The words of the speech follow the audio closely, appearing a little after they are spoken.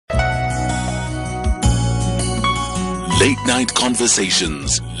Late Night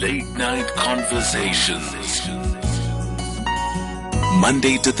Conversations. Late Night Conversations.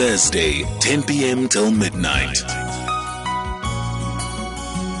 Monday to Thursday, 10 p.m. till midnight.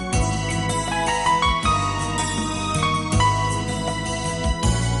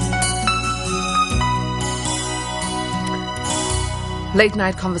 Late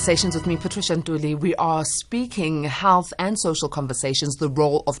Night Conversations with me, Patricia Ntuli. We are speaking health and social conversations, the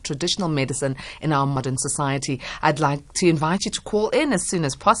role of traditional medicine in our modern society. I'd like to invite you to call in as soon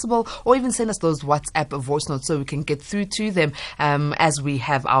as possible, or even send us those WhatsApp voice notes so we can get through to them as we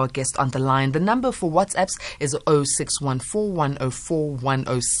have our guest on the line. The number for WhatsApps is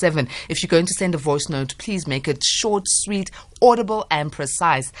 0614104107. If you're going to send a voice note, please make it short, sweet, audible and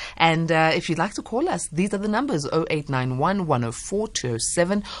precise. And if you'd like to call us, these are the numbers: 0891 104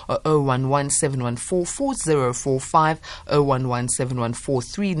 207 or 011 714 4045, 011 714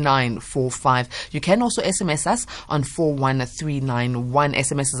 3945. You can also SMS us on 41391.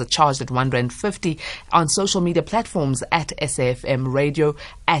 SMS is charged at R1.50 on social media platforms at SAFM Radio,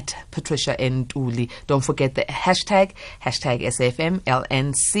 at Patricia Ntuli. Don't forget the hashtag SAFM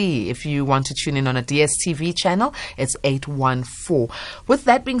LNC. If you want to tune in on a DSTV channel, it's 814. With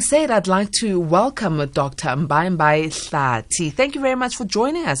that being said, I'd like to welcome Dr. Mbambai Hlati. Thank you very much for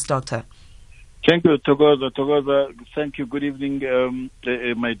joining us, Doctor. Thank you, Togoza. Thank you. Good evening,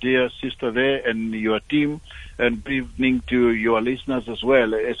 my dear sister there and your team, and good evening to your listeners as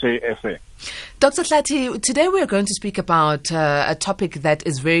well, SAFA. Dr. Hlati, today we are going to speak about a topic that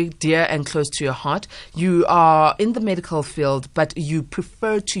is very dear and close to your heart. You are in the medical field, but you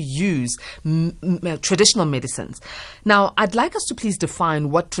prefer to use traditional medicines. Now, I'd like us to please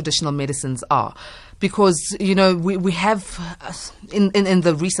define what traditional medicines are. Because, you know, we have, in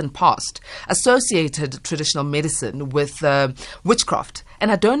the recent past, associated traditional medicine with witchcraft.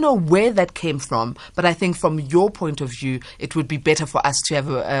 And I don't know where that came from, but I think from your point of view, it would be better for us to have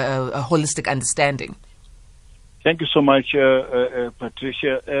a holistic understanding. Thank you so much,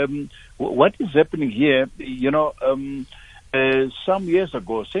 Patricia. What is happening here, some years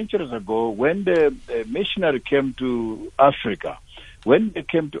ago, centuries ago, when the missionary came to Africa, when they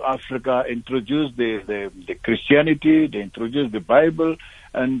came to Africa, introduced the Christianity, they introduced the Bible,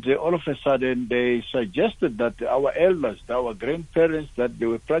 and all of a sudden they suggested that our elders, our grandparents, that they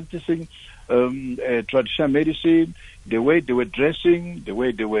were practicing traditional medicine, the way they were dressing, the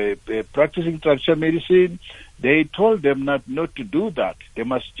way they were practicing traditional medicine. They told them not to do that. They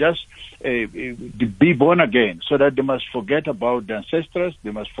must just be born again, so that they must forget about the ancestors,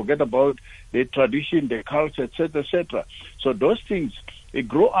 they must forget about the tradition, the culture, etc., etc. So those things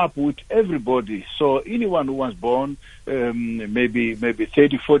grow up with everybody. So anyone who was born maybe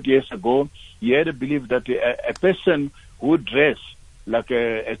 30, 40 years ago, you had to believe that a person who dress like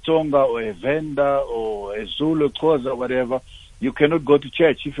a Tonga or a Venda or a Zulu, Xhosa, or whatever, you cannot go to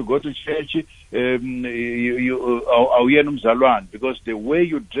church. If you go to church, because the way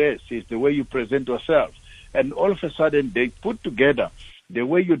you dress is the way you present yourself. And all of a sudden, they put together the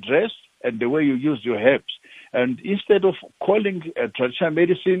way you dress and the way you use your herbs. And instead of calling traditional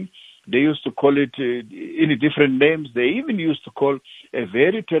medicine, they used to call it in different names. They even used to call a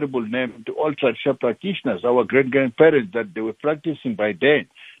very terrible name to all traditional practitioners, our great-grandparents, that they were practicing by then,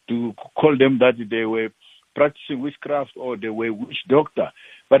 to call them that they were practicing witchcraft or they were witch doctor.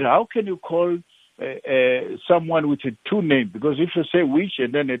 But how can you call someone with a two name? Because if you say witch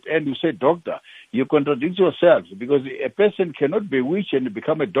and then at the end you say doctor, you contradict yourself, because a person cannot be witch and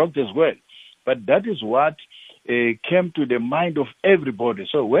become a doctor as well. But that is what came to the mind of everybody.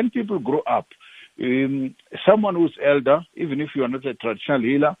 So when people grow up, someone who's elder, even if you are not a traditional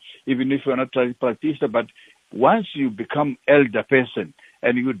healer, even if you are not a traditional practitioner, but once you become elder person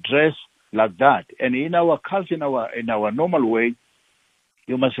and you dress like that, and in our culture, in our normal way,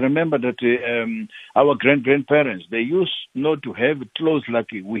 you must remember that our grandparents, they used not to have clothes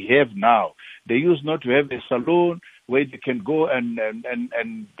like we have now. They used not to have a salon where they can go and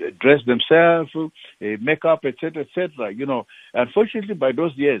dress themselves, make up, etc., etc. Unfortunately, by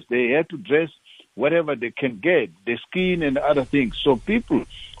those years, they had to dress whatever they can get, the skin and other things. So people,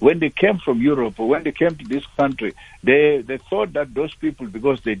 when they came from Europe or when they came to this country, they thought that those people,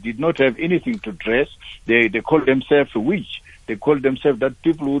 because they did not have anything to dress, they called themselves a witch. They called themselves that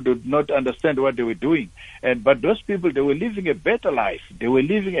people who did not understand what they were doing. But those people, they were living a better life. They were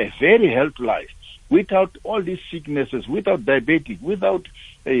living a very healthy life without all these sicknesses, without diabetes, without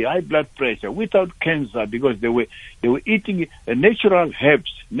high blood pressure, without cancer, because they were eating natural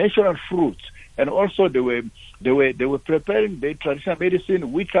herbs, natural fruits, and also they were preparing their traditional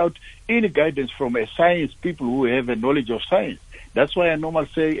medicine without any guidance from a science, people who have a knowledge of science. That's why I normally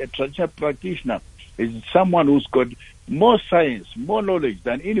say a traditional practitioner is someone who's got more science, more knowledge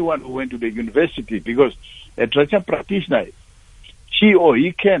than anyone who went to the university, because a traditional practitioner, she or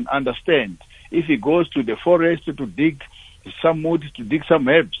he can understand if he goes to the forest to dig some wood, to dig some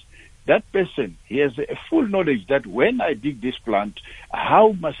herbs. That person, he has a full knowledge that when I dig this plant,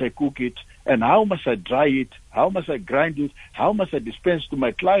 how must I cook it, and how must I dry it, how must I grind it, how must I dispense to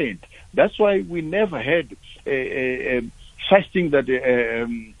my client. That's why we never had such thing that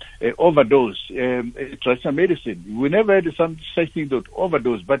overdose, traditional medicine. We never had such thing that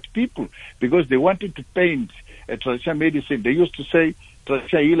overdose, but people, because they wanted to paint traditional medicine, they used to say,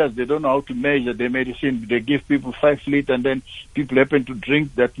 traditional healers, they don't know how to measure their medicine. They give people 5 liters, and then people happen to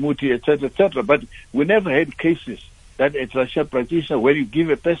drink that muti, etc., etc. But we never had cases that a traditional practitioner, when you give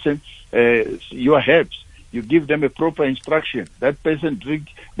a person your herbs, you give them a proper instruction. That person drink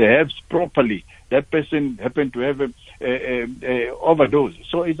the herbs properly. That person happened to have a overdose.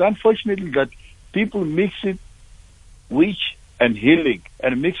 So it's unfortunately that people mix it, witch and healing,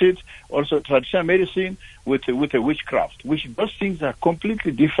 and mix it also traditional medicine with a witchcraft, which those things are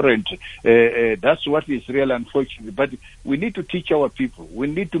completely different. That's what is real unfortunate. But we need to teach our people. We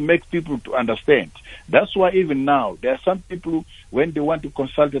need to make people to understand. That's why even now there are some people who, when they want to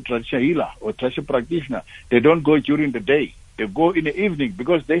consult a traditional healer or traditional practitioner, they don't go during the day. They go in the evening,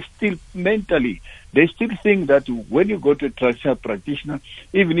 because they still mentally, they still think that when you go to a traditional practitioner,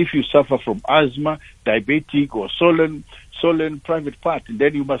 even if you suffer from asthma, diabetic, or swollen private part,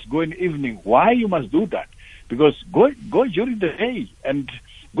 then you must go in the evening. Why you must do that? Because go during the day, and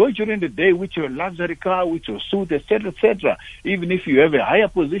go during the day with your luxury car, with your suit, etc., etc. Even if you have a higher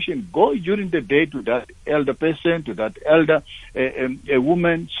position, go during the day to that elder person, to that elder a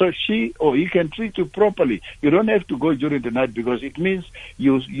woman, so she or he can treat you properly. You don't have to go during the night, because it means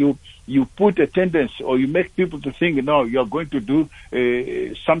you put a tendency, or you make people to think, no, you are going to do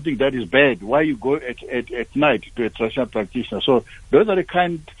something that is bad. Why you go at night to a traditional practitioner? So those are the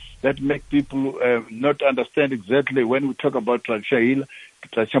kind that make people not understand exactly when we talk about traditional healer,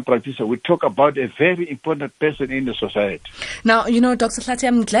 traditional practitioner, we talk about a very important person in the society. Now, Dr. Hlati,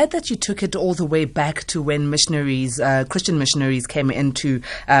 I'm glad that you took it all the way back to when missionaries, Christian missionaries, came into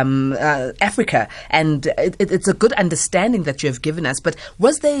Africa, and it's a good understanding that you have given us. But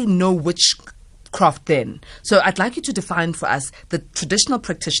was there no witchcraft then? So I'd like you to define for us the traditional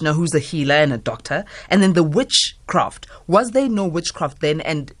practitioner, who's a healer and a doctor, and then the witchcraft. Was there no witchcraft then?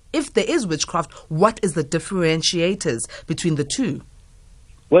 And if there is witchcraft, what is the differentiators between the two?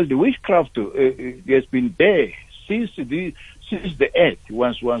 Well, the witchcraft has been there since the earth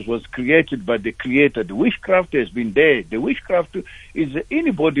once was created by the Creator. The witchcraft has been there. The witchcraft is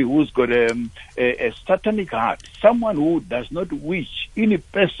anybody who's got a satanic heart, someone who does not wish any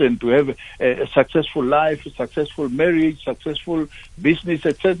person to have a successful life, a successful marriage, successful business,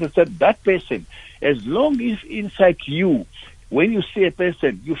 etc., etc. That person, as long as inside you, when you see a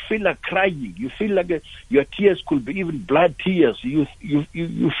person, you feel like crying. You feel like your tears could be even blood tears. You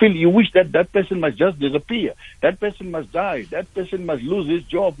feel, you wish that person must just disappear. That person must die. That person must lose his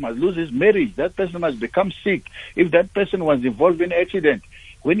job, must lose his marriage. That person must become sick. If that person was involved in an accident,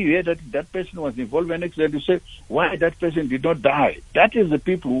 when you hear that person was involved in an accident, you say, why that person did not die? That is the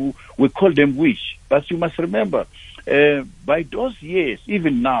people who we call them witch. But you must remember, by those years,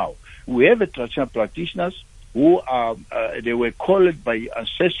 even now, we have a traditional practitioners who are, they were called by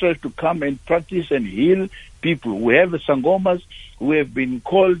ancestors to come and practice and heal people. We have sangomas who have been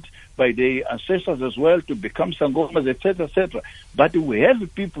called by the ancestors as well to become sangomas, etc., etc. But we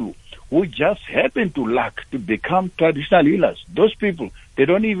have people who just happen to lack to become traditional healers. Those people, they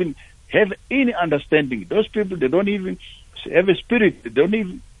don't even have any understanding. Those people, they don't even have a spirit. They don't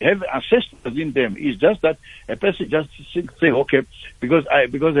even have ancestors in them. It's just that a person just say, okay, because a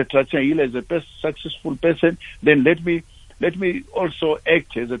traditional healer is a successful person, then let me also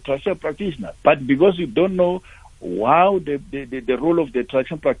act as a traditional practitioner. But because you don't know how the role of the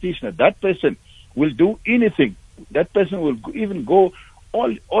traditional practitioner, that person will do anything. That person will even go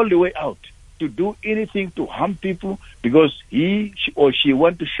all the way out to do anything to harm people, because he or she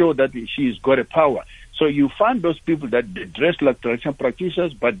want to show that she's got a power. So you find those people that they dress like traditional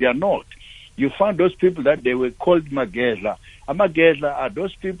practitioners, but they are not. You find those people that they were called magedla. Magedla are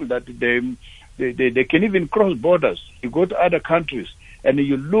those people that they can even cross borders. You go to other countries and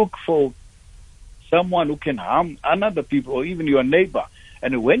you look for someone who can harm another people or even your neighbor.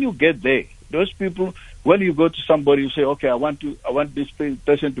 And when you get there, those people, when you go to somebody, you say, okay, I want this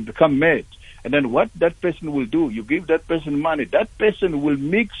person to become mad. And then what that person will do, you give that person money. That person will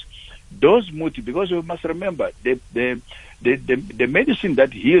mix those muti, because you must remember, the medicine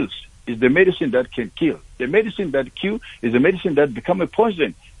that heals is the medicine that can kill. The medicine that kills is the medicine that become a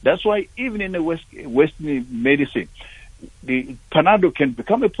poison. That's why even in the Western medicine, the Panado can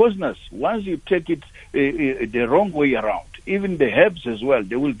become a poisonous once you take it the wrong way around. Even the herbs as well,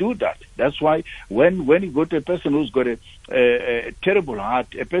 they will do that. That's why when you go to a person who's got a terrible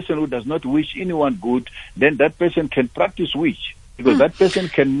heart, a person who does not wish anyone good, then that person can practice wish. Because that person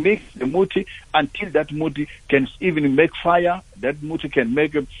can make the muti until that muti can even make fire, that muti can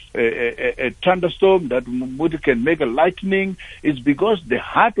make a thunderstorm, that muti can make a lightning. It's because the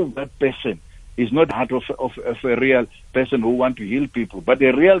heart of that person is not the heart of a real person who want to heal people. But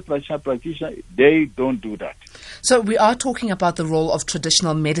a real practitioner, they don't do that. So we are talking about the role of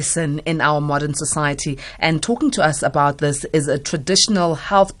traditional medicine in our modern society, and talking to us about this is a traditional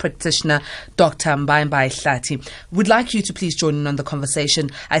health practitioner, Dr. Mbambai Hlati. We'd like you to please join in on the conversation.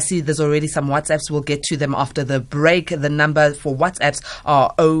 I see there's already some WhatsApps. We'll get to them after the break. The number for WhatsApps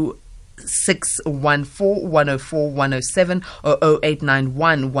are 0614-104-107 or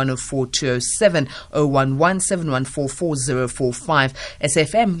 0891-104-207 011-714-4045.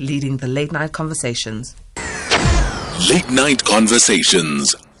 SFM leading the late night conversations. Late night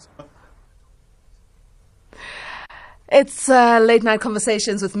conversations. It's Late Night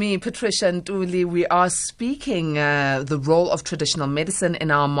Conversations with me, Patricia Ntuli. We are speaking the role of traditional medicine in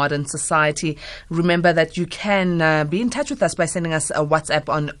our modern society. Remember that you can be in touch with us by sending us a WhatsApp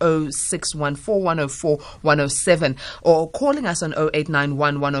on 0614-104-107 or calling us on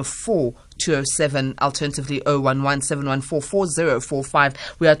 0891-104-207, alternatively 011-714-4045.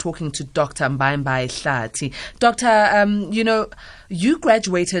 We are talking to Dr. Mbambai Hlati. Doctor, you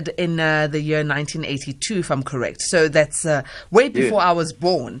graduated in the year 1982, if I'm correct. So that's way before I was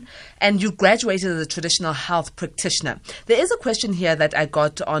born. And you graduated as a traditional health practitioner. There is a question here that I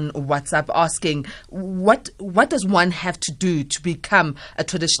got on WhatsApp asking, what does one have to do to become a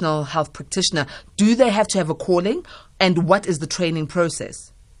traditional health practitioner? Do they have to have a calling? And what is the training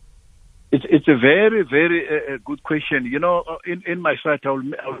process? It's a very, very good question. In my site, I'll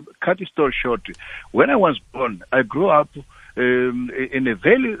cut the story short. When I was born, I grew up in a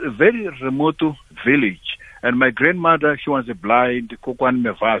very, very remote village. And my grandmother, she was a blind, Kokwan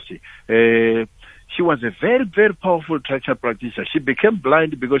Mevasi. She was a very, very powerful traditional practitioner. She became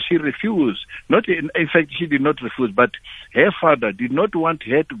blind because she refused. In fact, she did not refuse, but her father did not want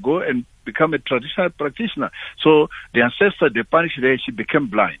her to go and become a traditional practitioner. So the ancestors, they punished her. She became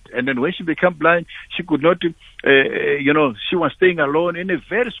blind. And then when she became blind, she could not, she was staying alone in a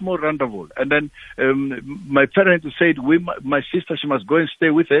very small rendezvous. And then my parents said, my sister, she must go and stay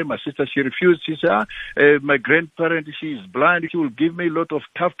with her. My sister, she refused. She said, my grandparent, she is blind. She will give me a lot of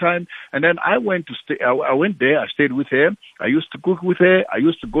tough time. And then I went to stay. I went there. I stayed with her. I used to cook with her. I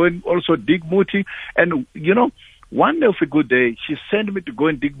used to go and also dig muti. And, one of a good day, she sent me to go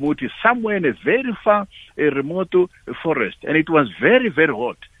and dig muti somewhere in a very far, remote forest. And it was very, very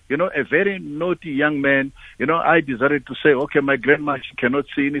hot. A very naughty young man. I decided to say, okay, my grandma, she cannot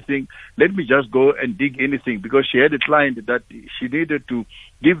see anything. Let me just go and dig anything, because she had a client that she needed to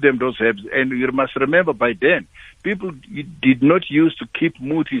give them those herbs. And you must remember, by then, people did not used to keep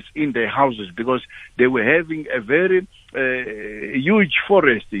mutis in their houses because they were having a very huge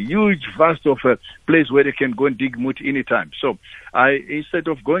forest, a huge vast of a place where they can go and dig muti anytime. So instead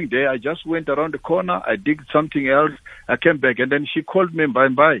of going there, I just went around the corner, I digged something else, I came back, and then she called me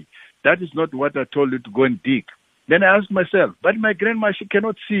Mbambai. That is not what I told you to go and dig. Then I asked myself, but my grandma, she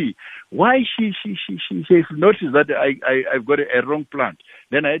cannot see. Why she noticed that I've got a wrong plant?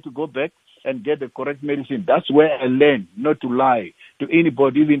 Then I had to go back and get the correct medicine. That's where I learned not to lie to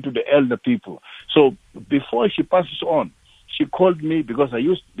anybody, even to the elder people. So before she passes on, she called me because I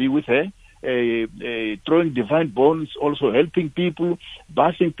used to be with her, throwing divine bones, also helping people,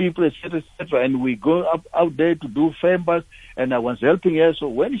 bathing people, etc., etc. And we go out there to do fembas, and I was helping her. So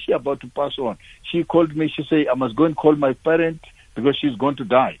when she about to pass on, she called me. She said, I must go and call my parent because she's going to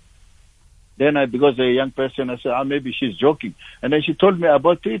die. Then because a young person, I said, maybe she's joking. And then she told me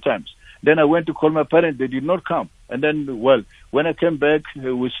about 3 times. Then I went to call my parents. They did not come. And then, when I came back,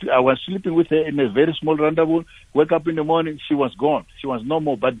 I was sleeping with her in a very small rendezvous. Wake up in the morning, she was gone. She was no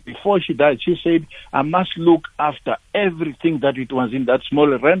more. But before she died, she said, I must look after everything that it was in that small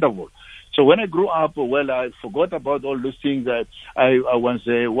rendezvous. So when I grew up, I forgot about all those things. I was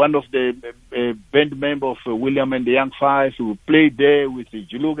one of the band members of William and the Young Five, who played there with the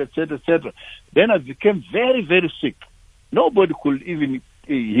Juluk, etc., etc. Then I became very, very sick. Nobody could even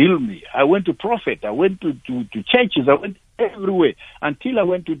heal me. I went to prophet. I went to churches. I went everywhere until I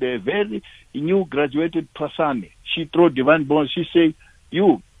went to the very new graduated Pasani. She threw divine bones. She said,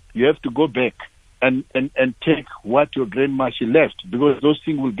 you have to go back and take what your grandma she left, because those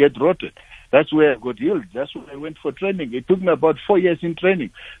things will get rotted. That's where I got healed. That's where I went for training. It took me about 4 years in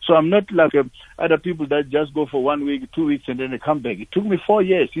training. So I'm not like other people that just go for 1 week, 2 weeks, and then they come back. It took me 4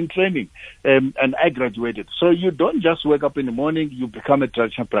 years in training, and I graduated. So you don't just wake up in the morning, you become a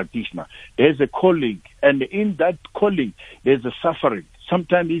traditional practitioner. There's a calling, and in that calling, there's a suffering.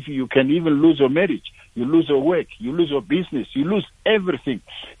 Sometimes if you can even lose your marriage, you lose your work, you lose your business, you lose everything.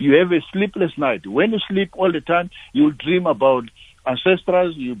 You have a sleepless night. When you sleep all the time, you'll dream about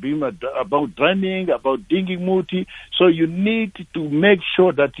ancestors, you dream about drumming, about dinging muti. So you need to make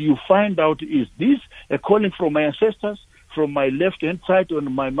sure that you find out, is this a calling from my ancestors, from my left-hand side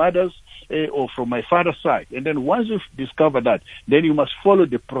on my mother's, or from my father's side? And then once you've discovered that, then you must follow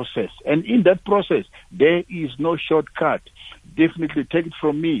the process. And in that process, there is no shortcut. Definitely take it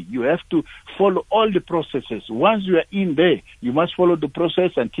from me. You have to follow all the processes. Once you are in there, you must follow the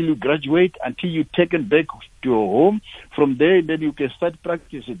process until you graduate, until you're taken back to your home. From there, then you can start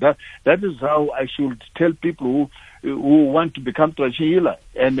practicing. That is how I should tell people who want to become traditional healer.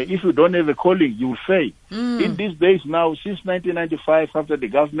 And if you don't have a calling, you will fail. In these days now, since 1995, after the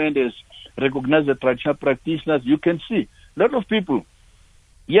government has recognized the traditional practitioners, you can see a lot of people,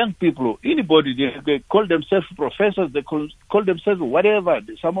 young people, anybody, they call themselves professors, they call themselves whatever.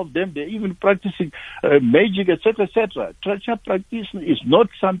 Some of them, they're even practicing magic, etc., etc. Traditional practice is not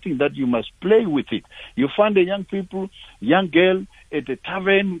something that you must play with it. You find a young girl at a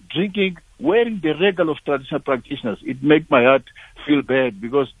tavern drinking, wearing the regal of traditional practitioners. It makes my heart feel bad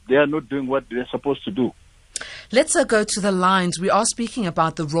because they are not doing what they're supposed to do. Let's go to the lines. We are speaking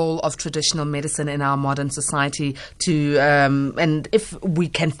about the role of traditional medicine in our modern society and if we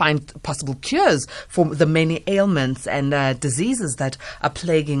can find possible cures for the many ailments and diseases that are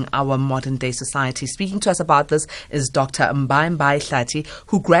plaguing our modern day society. Speaking to us about this is Dr. Mbambai Hlati,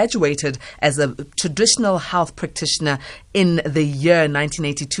 who graduated as a traditional health practitioner in the year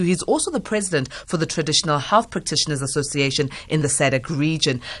 1982. He's also the president for the Traditional Health Practitioners Association in the SADC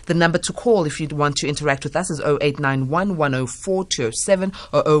region. The number to call if you want to interact with us is 0891 104 207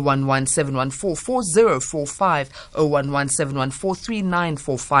 or 011 714 4045, 011 714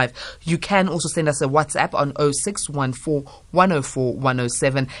 3945. You can also send us a WhatsApp on 0614 104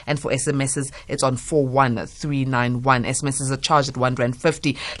 107, and for SMSs, it's on 41391. SMSs are charged at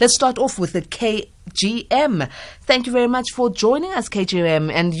R1.50. Let's start off with the KGM. Thank you very much for joining us, KGM.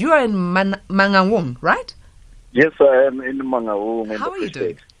 And you are in Mangaung, right? Yes, I am in Mangaung. How are you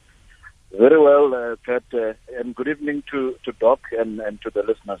doing? Very well, Pat. And good evening to Doc and to the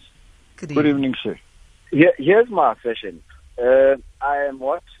listeners. Good evening, sir. Here's my session. I am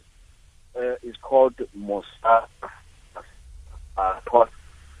what is called Mosa.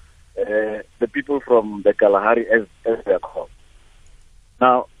 The people from the Kalahari, as they are called.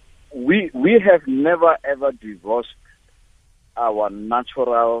 Now, we have never ever divorced our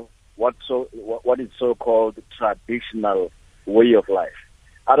natural, what is so-called traditional way of life.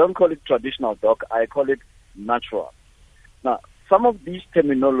 I don't call it traditional, Doc. I call it natural. Now, some of these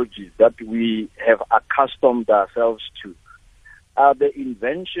terminologies that we have accustomed ourselves to are the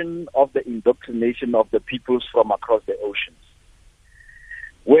invention of the indoctrination of the peoples from across the oceans.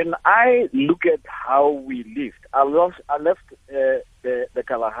 When I look at how we lived, I left the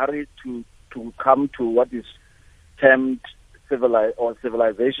Kalahari to come to what is termed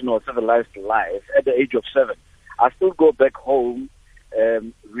civilization or civilized life at the age of 7. I still go back home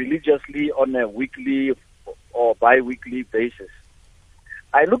religiously on a weekly or bi-weekly basis.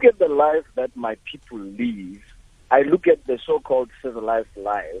 I look at the life that my people live. I look at the so-called civilized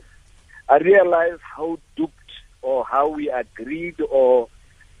life. I realize how duped or how we agreed or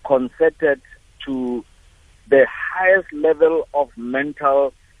concerted to the highest level of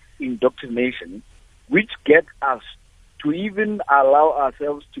mental indoctrination, which gets us to even allow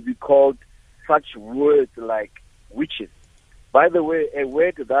ourselves to be called such words like witches. By the way, a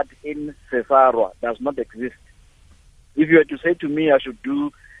word that in Sesarwa does not exist. If you were to say to me I should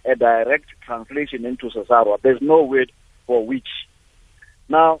do a direct translation into Sesarwa, there's no word for witch.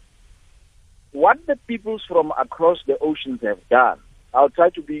 Now, what the peoples from across the oceans have done, I'll try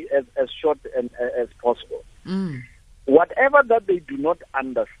to be as short as possible. Whatever that they do not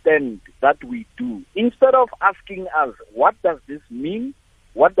understand that we do, instead of asking us, what does this mean?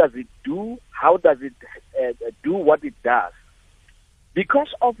 What does it do? How does it do what it does?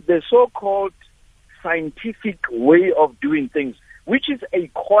 Because of the so-called scientific way of doing things, which is a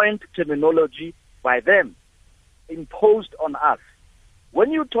coined terminology by them, imposed on us.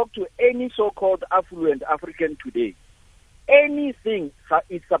 When you talk to any so-called affluent African today, anything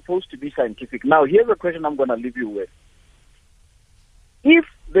is supposed to be scientific. Now, here's a question I'm going to leave you with. If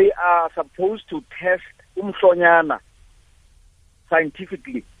they are supposed to test umhlonyana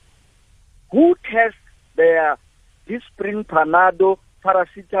scientifically, Who tests their Disprin, Panado,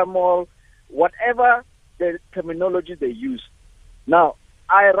 paracetamol, whatever the terminology they use? Now,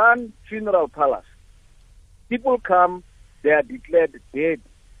 I run funeral parlors. People come, they are declared dead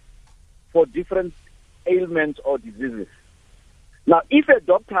for different ailments or diseases. Now, if a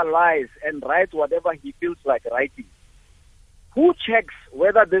doctor lies and writes whatever he feels like writing, who checks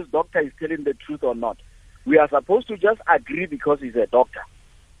whether this doctor is telling the truth or not? We are supposed to just agree because he's a doctor.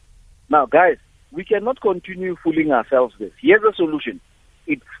 Now, guys, we cannot continue fooling ourselves this. Here's the solution.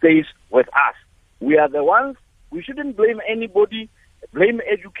 It stays with us. We are the ones. We shouldn't blame anybody, blame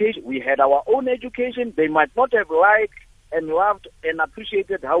education. We had our own education. They might not have liked and loved and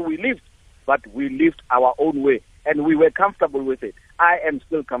appreciated how we lived, but we lived our own way, and we were comfortable with it. I am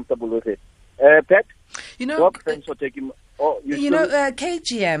still comfortable with it. Pat? Doc, thanks for taking...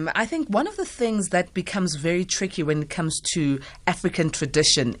 KGM, I think one of the things that becomes very tricky when it comes to African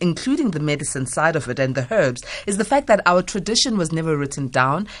tradition, including the medicine side of it and the herbs, is the fact that our tradition was never written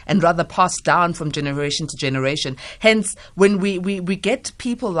down and rather passed down from generation to generation. Hence, when we get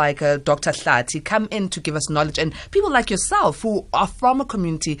people like Dr. Hlati come in to give us knowledge, and people like yourself who are from a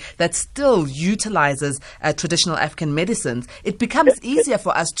community that still utilizes traditional African medicines, it becomes easier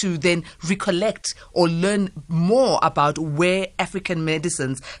for us to then recollect or learn more about where African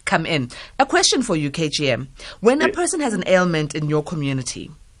medicines come in. A question for you, KGM. When a person has an ailment in your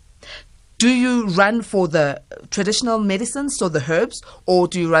community, do you run for the traditional medicines, so the herbs, or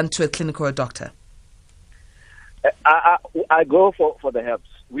do you run to a clinic or a doctor? I go for the herbs.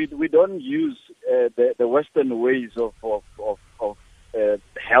 We don't use the Western ways of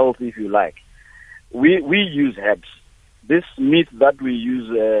health, if you like. We use herbs. This myth that we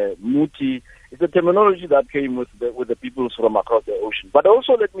use, muti, it's a terminology that came with the peoples from across the ocean. But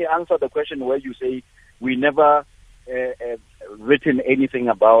also let me answer the question where you say we never written anything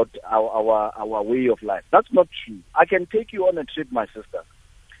about our way of life. That's not true. I can take you on a trip, my sister.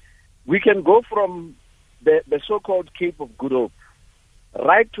 We can go from the so-called Cape of Good Hope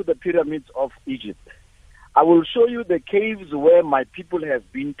right to the pyramids of Egypt. I will show you the caves where my people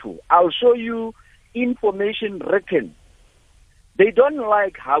have been to. I'll show you information written. They don't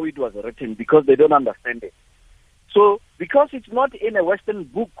like how it was written because they don't understand it. So, because it's not in a Western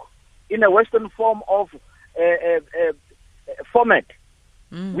book, in a Western form of format,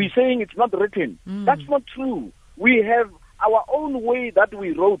 we're saying it's not written. That's not true. We have our own way that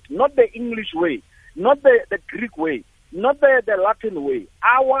we wrote, not the English way, not the Greek way, not the Latin way,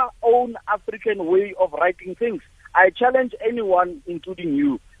 our own African way of writing things. I challenge anyone, including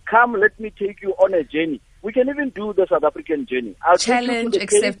you, come, let me take you on a journey. We can even do the South African journey. Challenge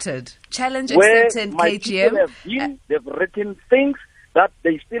accepted. Challenge accepted, my KGM. People have been, they've written things that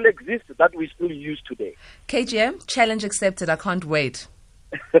they still exist, that we still use today. KGM, challenge accepted. I can't wait.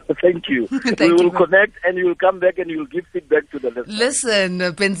 Thank you. We will connect and you will come back and you will give feedback to the listeners. Listen,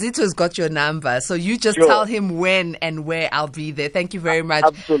 Benzito's got your number, so you just tell him when and where I'll be there. Thank you very much.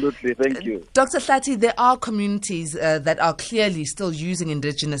 Absolutely. Thank you. Dr. Hlati, there are communities that are clearly still using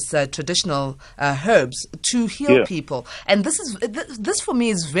indigenous traditional herbs to heal people. And this for me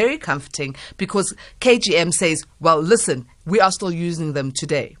is very comforting because KGM says, well, listen, we are still using them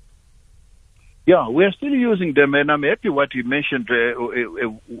today. Yeah, we are still using them, and I'm happy what you mentioned,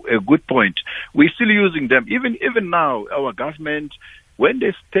 a good point. We're still using them. Even now, our government, when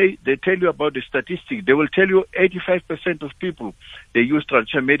they tell you about the statistics, they will tell you 85% of people, they use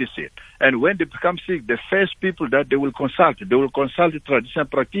traditional medicine. And when they become sick, the first people that they will consult the traditional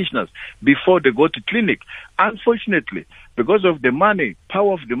practitioners before they go to clinic. Unfortunately, because of the money,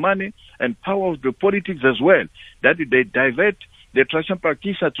 power of the money, and power of the politics as well, that they divert the traditional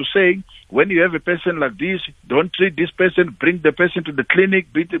practitioner to say, when you have a person like this, don't treat this person, bring the person to the clinic,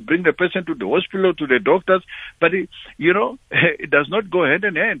 bring the person to the hospital, to the doctors. But, it does not go hand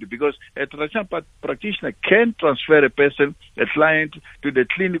in hand because a traditional practitioner can transfer a person, a client, to the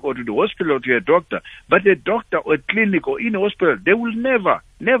clinic or to the hospital or to a doctor. But a doctor or a clinic or in a hospital, they will never,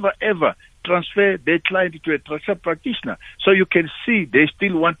 ever transfer their client to a traditional practitioner. So you can see they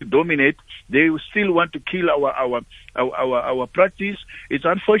still want to dominate. They still want to kill our practice. It's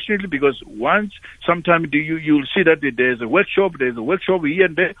unfortunately because sometimes you'll see that there's a workshop here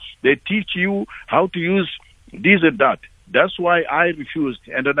and there. They teach you how to use this and that. That's why I refused.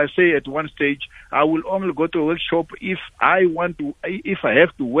 And then I say at one stage, I will only go to a workshop if I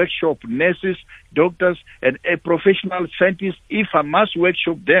have to workshop nurses, doctors, and a professional scientist, if I must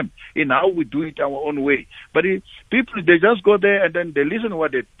workshop them in how we do it our own way. But people, they just go there and then they listen to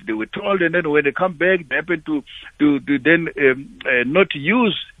what they were told, and then when they come back, they happen to then not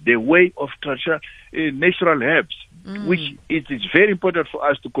use the way of traditional natural herbs. which it is very important for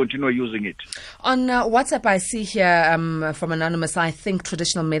us to continue using it. On WhatsApp, I see here from Anonymous, I think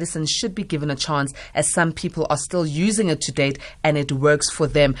traditional medicine should be given a chance as some people are still using it to date and it works for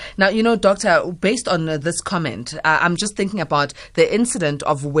them. Now, Doctor, based on this comment, I'm just thinking about the incident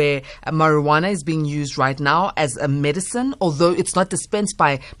of where marijuana is being used right now as a medicine, although it's not dispensed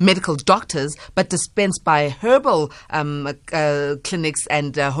by medical doctors, but dispensed by herbal clinics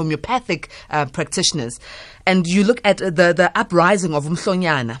and homeopathic practitioners. And you look at the uprising of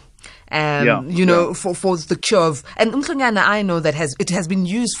Mhlonyana. For the cure of, and Mhlonyana, I know that it has been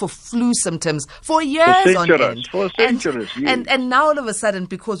used for flu symptoms for years on end. For centuries, and now all of a sudden,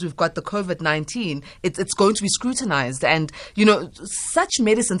 because we've got the COVID-19, it's going to be scrutinized. And, such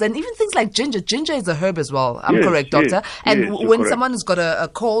medicines, and even things like ginger. Ginger is a herb as well. I'm correct, doctor? And when someone has got a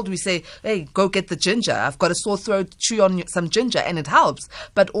cold, we say, hey, go get the ginger. I've got a sore throat, chew on some ginger, and it helps.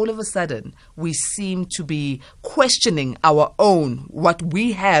 But all of a sudden, we seem to be questioning our own, what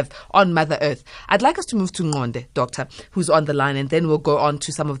we have on Mother Earth. I'd like us to move to Ngonde, doctor, who's on the line, and then we'll go on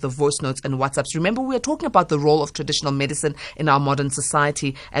to some of the voice notes and WhatsApps. Remember, we are talking about the role of traditional medicine in our modern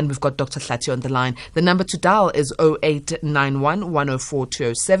society, and we've got Dr. Hlati on the line. The number to dial is 0891 104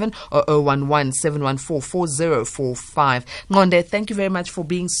 207 or 011 714 4045. Ngonde, thank you very much for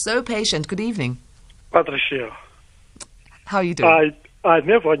being so patient. Good evening. Patricia. How are you doing? I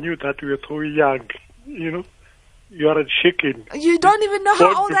never knew that you were so young, You are a chicken. You don't even know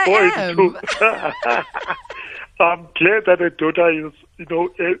how old I am. I'm glad that a daughter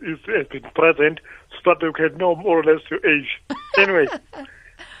has been present so that you can know more or less your age. Anyway,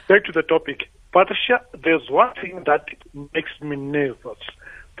 back to the topic. Patricia, there's one thing that makes me nervous,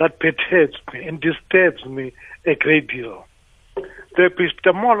 that perturbs me and disturbs me a great deal. The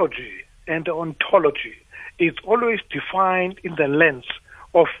epistemology and the ontology is always defined in the lens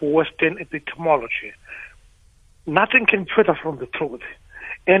of Western epistemology. Nothing can be further from the truth.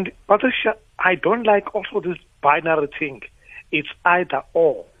 And Patricia, I don't like also this binary thing. It's either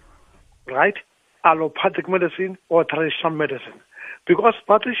or, right? Allopathic medicine or traditional medicine. Because,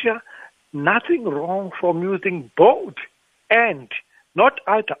 Patricia, nothing wrong from using both and, not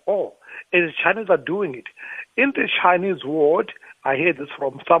either or. And the Chinese are doing it. In the Chinese ward, I heard this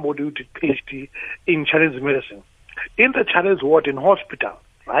from somebody who did PhD in Chinese medicine. In the Chinese ward in hospital,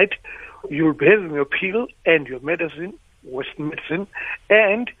 right? You'll be having your pill and your medicine, Western medicine,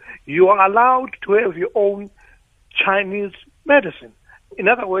 and you are allowed to have your own Chinese medicine. In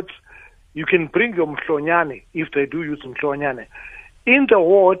other words, you can bring your mhlonyane, if they do use mhlonyane, in the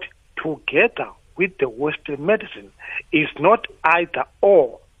ward together with the Western medicine. It's not either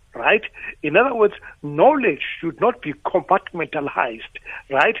or, right? In other words, knowledge should not be compartmentalized,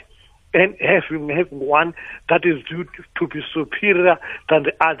 right? And having one that is due to be superior than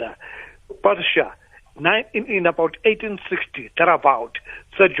the other. Patricia, in about 1860, thereabout,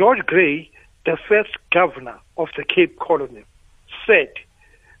 Sir George Grey, the first governor of the Cape Colony, said,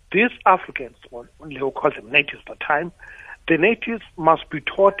 these Africans, well, we'll call them natives at the time, the natives must be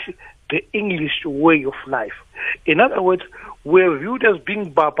taught the English way of life. In other words, we're viewed as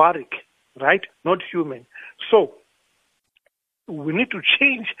being barbaric, right? Not human. So, we need to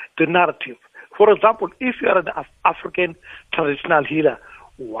change the narrative. For example, if you are an African traditional healer,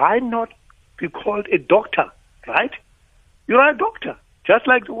 why not be called a doctor, right? You are a doctor, just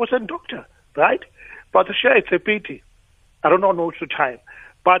like the Western doctor, right? But sure, it's a pity. I don't know the time.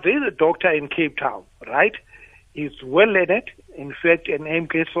 But there is a doctor in Cape Town, right? He's well learned. In fact, an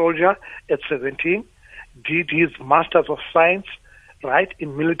MK soldier at 17, did his Masters of Science, right,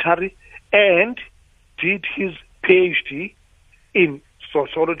 in military, and did his PhD in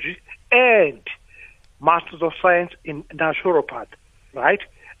sociology and Masters of Science in naturopath, right?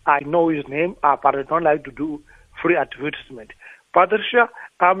 I know his name, but I don't like to do free advertisement. Patricia,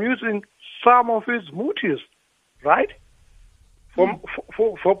 I'm using some of his motives, right? For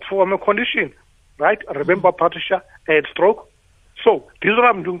my condition, right? Remember, Patricia, I had stroke. So, this is what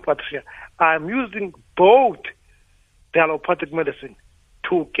I'm doing, Patricia. I'm using both the allopathic medicine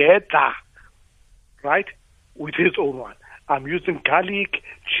together, right? With his own one. I'm using garlic,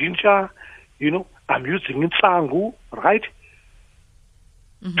 ginger, I'm using insangu, right?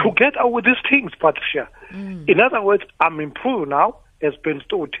 Together with these things, Patricia. In other words, I'm improved now, as Ben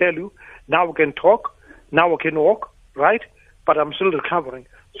Stowe will tell you. Now I can talk, now I can walk, right? But I'm still recovering.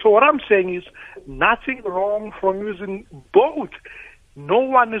 So what I'm saying is nothing wrong from using both. No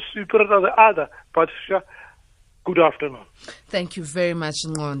one is superior to the other, Patricia. Good afternoon. Thank you very much,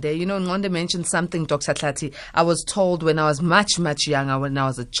 Ngonde. You know, Ngonde mentioned something, Dr. Hlati. I was told when I was much, much younger, when I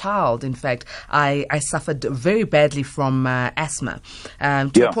was a child, in fact, I suffered very badly from asthma,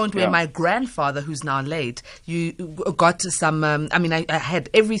 to a point where my grandfather, who's now late, you got some, I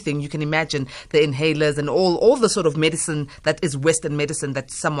had everything you can imagine, the inhalers and all the sort of medicine that is Western medicine that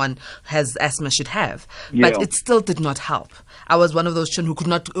someone has asthma should have. But it still did not help. I was one of those children who could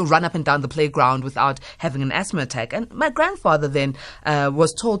not run up and down the playground without having an asthma attack. And my grandfather then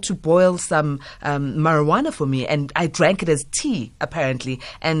was told to boil some marijuana for me, and I drank it as tea, apparently.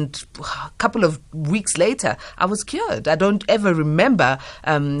 And a couple of weeks later, I was cured. I don't ever remember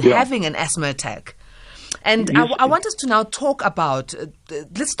having an asthma attack. And I want us to now talk about,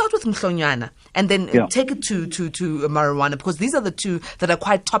 let's start with Mhlonyana and then take it to marijuana, because these are the two that are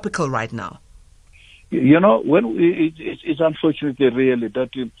quite topical right now. You know, when it's unfortunately really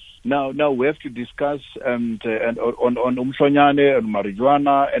that now we have to discuss and on umhlonyane and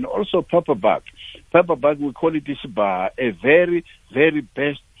marijuana and also pepperbark. Pepperbark, we call it a very, very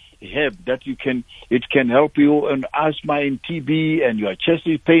best herb that it can help you in asthma and TB and your chest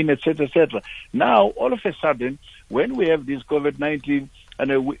pain, etc., etc. Now, all of a sudden, when we have this COVID-19,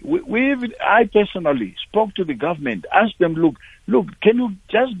 and I personally spoke to the government, asked them, look, can you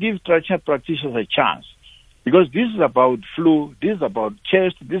just give traditional practitioners a chance? Because this is about flu, this is about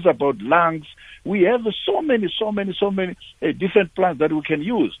chest, this is about lungs. We have so many different plants that we can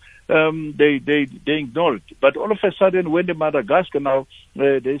use. They ignore it. But all of a sudden, when the Madagascar now,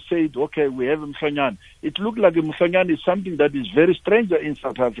 they said, okay, we have Mhlonyane. It looked like Mhlonyane is something that is very strange in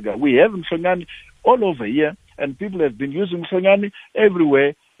South Africa. We have Mhlonyane all over here, and people have been using Mhlonyane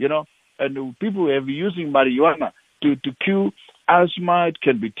everywhere, you know, and people have been using marijuana to cure asthma. It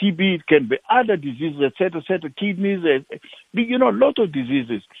can be TB, it can be other diseases, etc., kidneys, you know, a lot of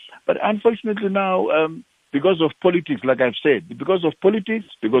diseases. But unfortunately now, because of politics, like I've said, because of politics,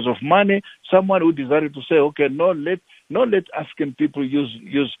 because of money, someone who decided to say, okay, no, let African people use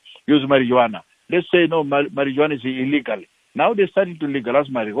marijuana. Let's say no, marijuana is illegal. Now they're starting to legalize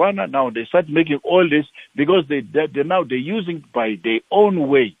marijuana. Now they start making all this because they're using by their own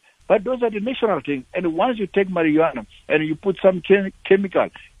way. But those are the natural things. And once you take marijuana and you put some chemical,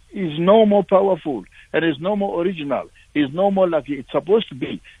 it's no more powerful and it's no more original. It's no more like it's supposed to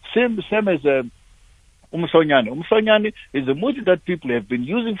be. Same as umhlonyane. Umhlonyane is a mood that people have been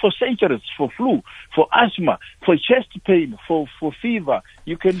using for centuries, for flu, for asthma, for chest pain, for fever.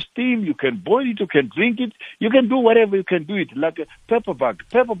 You can steam, you can boil it, you can drink it, you can do whatever you can do it. Like a pepperbark.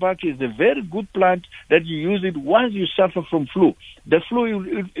 Pepperbark is a very good plant that you use it once you suffer from flu. The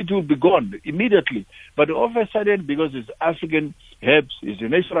flu, it will be gone immediately. But all of a sudden, because it's African herbs, it's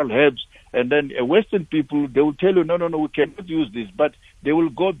natural herbs, and then Western people, they will tell you, no, we cannot use this, but they will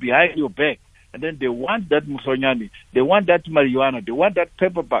go behind your back. And then they want that mhlonyane, they want that marijuana, they want that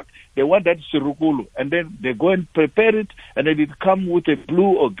pepperbark, they want that sirukulu, and then they go and prepare it, and then it comes with a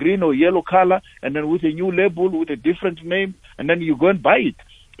blue or green or yellow color, and then with a new label, with a different name, and then you go and buy it.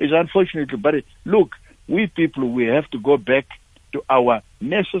 It's unfortunate, but look, we people, we have to go back to our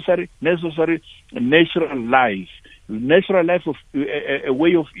necessary natural life. Natural life of a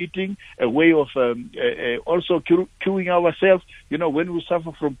way of eating, a way of also curing ourselves. You know, when we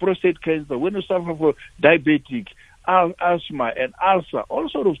suffer from prostate cancer, when we suffer from diabetic, asthma and ulcer, all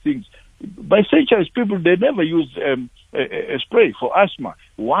sort of things. By centuries, people, they never used a spray for asthma.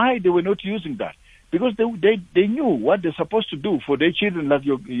 Why they were not using that? Because they knew what they're supposed to do for their children, like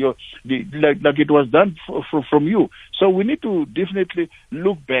like it was done from you. So we need to definitely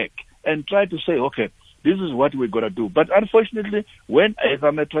look back and try to say, okay, this is what we're going to do. But unfortunately, if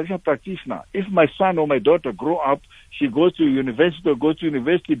I'm a traditional practitioner, if my son or my daughter grow up, she goes to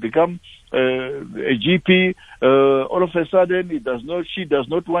university, become a GP, all of a sudden she does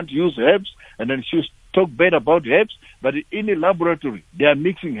not want to use herbs, and then she talk bad about herbs, but in a laboratory, they are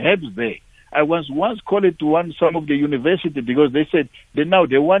mixing herbs there. I was once called to some of the university because they said they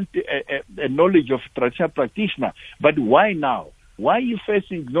want a knowledge of traditional practitioner. But why now? Why you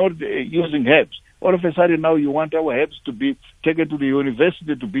first ignored using herbs? All of a sudden now you want our herbs to be taken to the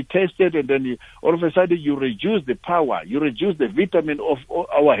university to be tested, and then all of a sudden you reduce the power, you reduce the vitamin of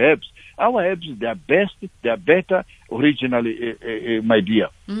our herbs. Our herbs, they are best, they are better originally, my dear.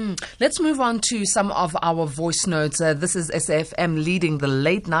 Let's move on to some of our voice notes. This is SAFM leading the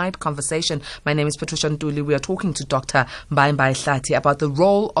late night conversation. My name is Patricia Ntuli. We are talking to Dr. Mbambai Hlati about the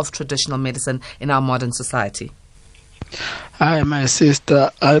role of traditional medicine in our modern society. Hi, my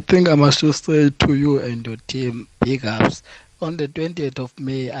sister. I think I must just say to you and your team, big ups on the 20th of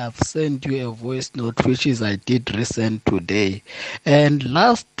May, I've sent you a voice note, which is I did resend today. And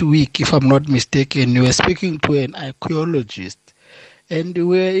last week, if I'm not mistaken, you were speaking to an archaeologist. And we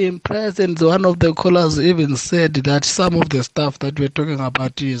were impressed, and one of the callers even said that some of the stuff that we're talking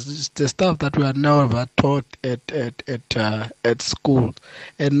about is the stuff that we are never taught at school.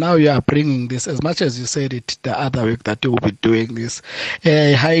 And now you are bringing this, as much as you said it the other week that you will be doing this.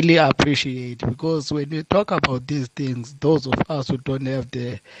 I highly appreciate, because when we talk about these things, those of us who don't have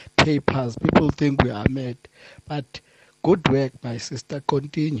the papers, people think we are mad. But good work, my sister.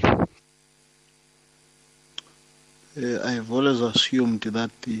 Continue. I have always assumed that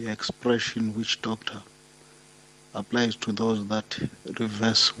the expression witch doctor applies to those that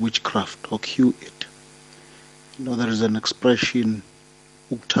reverse witchcraft or cue it. You know, there is an expression,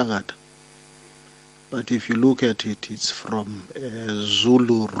 uktagata, but if you look at it, it's from a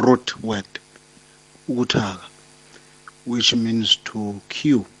Zulu root word, utaga, which means to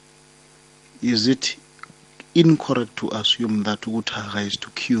cue. Is it incorrect to assume that utaga is to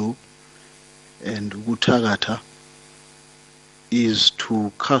cue and utagata is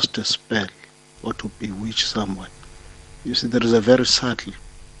to cast a spell or to bewitch someone? You see, there is a very subtle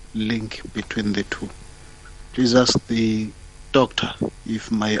link between the two. Please ask the doctor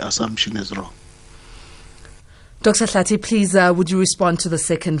if my assumption is wrong. Dr. Hlati, please, would you respond to the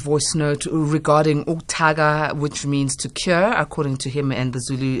second voice note regarding uktaga, which means to cure, according to him and the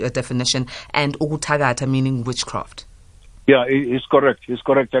Zulu definition, and ukutagata, meaning witchcraft? Yeah, he's correct. He's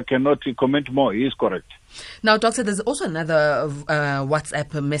correct. I cannot comment more. He is correct. Now, Doctor, there's also another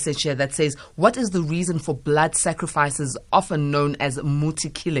WhatsApp message here that says, what is the reason for blood sacrifices often known as muti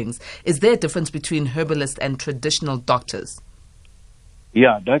killings? Is there a difference between herbalists and traditional doctors?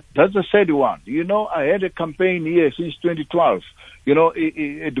 Yeah, that's a sad one. You know, I had a campaign here since 2012, you know,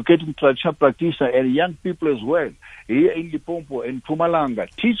 educating traditional practitioners and young people as well, here in Limpopo and Mpumalanga,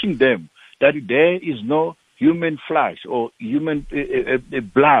 teaching them that there is no human flesh or human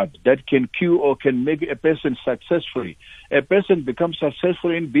blood that can cure or can make a person successfully. A person becomes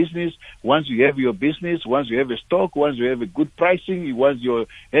successful in business once you have your business, once you have a stock, once you have a good pricing, once you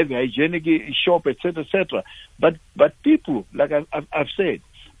have a hygienic shop, etc., etc. But people, like I've said,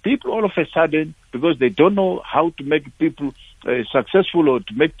 people all of a sudden, because they don't know how to make people successful or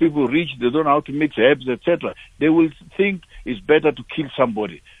to make people rich, they don't know how to mix herbs, etc., they will think it's better to kill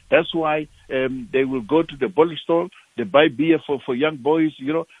somebody. That's why they will go to the bottle store, they buy beer for young boys.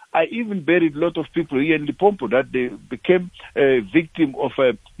 You know, I even buried a lot of people here in Limpopo that they became a victim of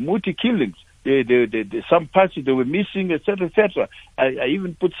muti killings. Some parts they were missing, etc., etc. I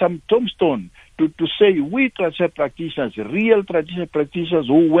even put some tombstone to say we traditional practitioners, real traditional practitioners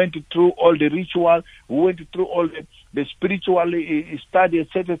who went through all the ritual, who went through all the spiritual study,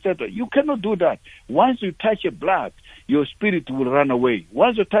 etc., etc. You cannot do that. Once you touch your blood, your spirit will run away.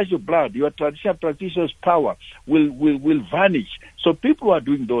 Once you touch your blood, your traditional practitioner's power will vanish. So people who are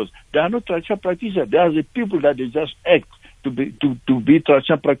doing those, they are not traditional practitioners. They are the people that they just act to be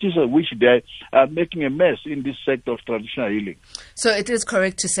traditional practitioners, which they are making a mess in this sector of traditional healing. So it is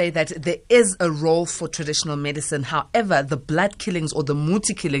correct to say that there is a role for traditional medicine. However, the blood killings or the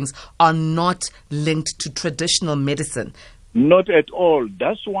muti killings are not linked to traditional medicine. Not at all.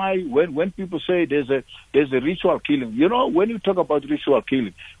 That's why when people say there's a ritual killing, you know, when you talk about ritual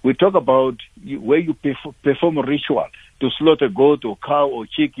killing, we talk about where you perform a ritual to slaughter goat or cow or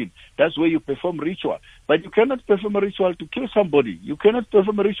chicken. That's where you perform ritual. But you cannot perform a ritual to kill somebody. You cannot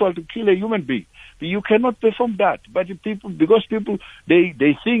perform a ritual to kill a human being. You cannot perform that. But because people,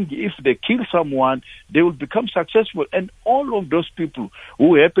 they think if they kill someone, they will become successful. And all of those people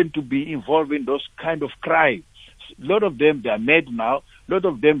who happen to be involved in those kind of crimes, a lot of them, they are mad now. A lot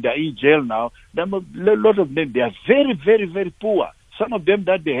of them, they are in jail now. A lot of them, they are very, very, very poor. Some of them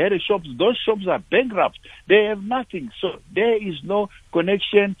that they had shops, those shops are bankrupt. They have nothing. So there is no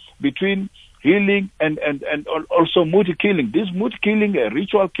connection between healing and also muti killing. This muti killing,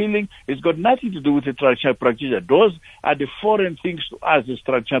 ritual killing, it's got nothing to do with the traditional practitioner. Those are the foreign things to us as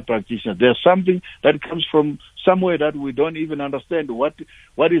traditional practitioners. There's something that comes from somewhere that we don't even understand what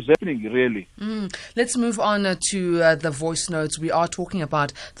is happening really. Let's move on to the voice notes. We are talking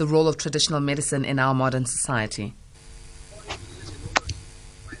about the role of traditional medicine in our modern society.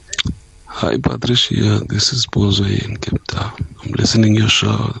 Hi Patricia, this is Bozo in Cape Town. I'm listening to your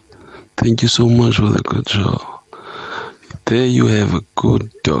show. Thank you so much for the good show. There you have a good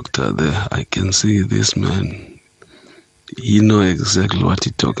doctor there. I can see this man. He knows exactly what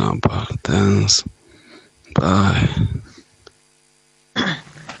he's talking about. Thanks. Bye.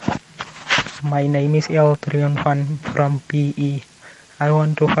 My name is Eltrion Van from PE. I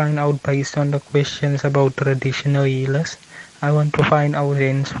want to find out, based on the questions about traditional healers, I want to find out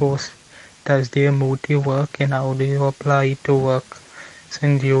henceforth, does their motive work and how do you apply it to work?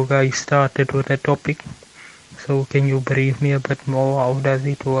 Since you guys started with the topic, so can you brief me a bit more? How does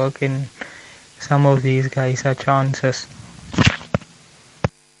it work? And some of these guys are chances.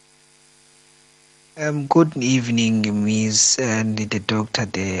 Good evening, Miss and the doctor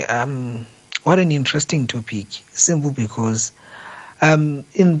there. What an interesting topic. Simple because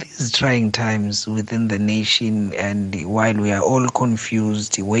in these trying times within the nation, and while we are all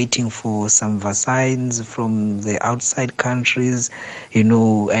confused, waiting for some vaccines from the outside countries,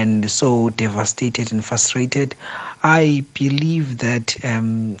 and so devastated and frustrated, I believe that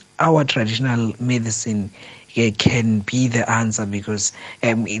our traditional medicine can be the answer, because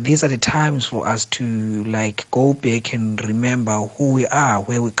these are the times for us to go back and remember who we are,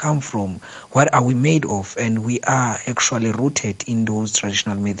 where we come from, what are we made of, and we are actually rooted in those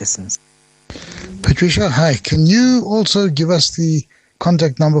traditional medicines. Patricia, hi. Can you also give us the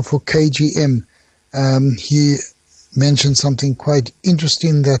contact number for KGM? He mentioned something quite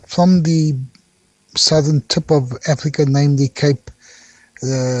interesting, that from the southern tip of Africa, namely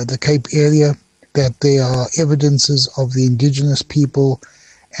the Cape area, that there are evidences of the indigenous people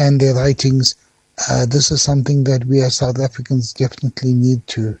and their writings. This is something that we as South Africans definitely need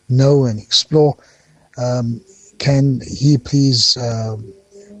to know and explore. Can he please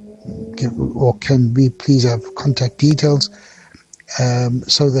can we please have contact details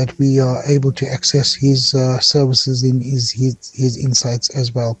so that we are able to access his services in his insights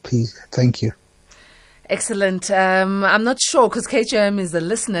as well, please? Thank you. Excellent. I'm not sure, because KGM is a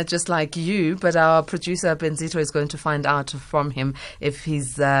listener just like you, but our producer Benzito is going to find out from him if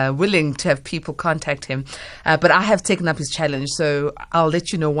he's willing to have people contact him. But I have taken up his challenge, so I'll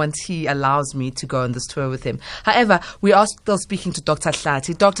let you know once he allows me to go on this tour with him. However, we are still speaking to Dr.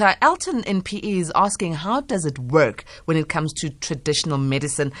 Hlati. Dr. Elton in PE is asking, how does it work when it comes to traditional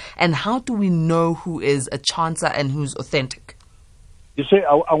medicine, and how do we know who is a chancer and who's authentic? You see,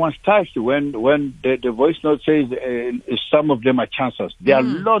 I was touched when the voice note says some of them are chancers. There are a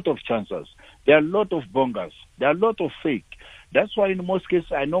lot of chancers. There are a lot of bongers. There are a lot of fake. That's why in most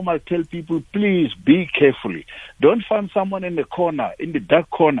cases I normally tell people, please be carefully. Don't find someone in the corner, in the dark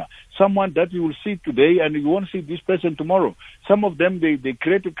corner, someone that you will see today and you won't see this person tomorrow. Some of them, they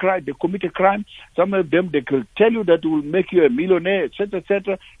create a crime, they commit a crime. Some of them, they could tell you that it will make you a millionaire, etc.,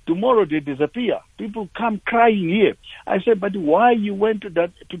 etc. Tomorrow they disappear. People come crying here. I said, but why you went to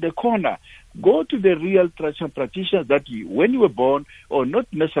the corner? Go to the real traditional practitioners that when you were born, or not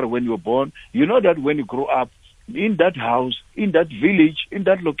necessarily when you were born, you know that when you grow up, in that house, in that village, in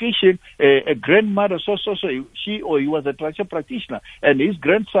that location, a grandmother, she or he was a traditional practitioner, and his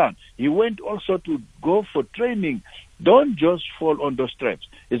grandson, he went also to go for training. Don't just fall on those traps.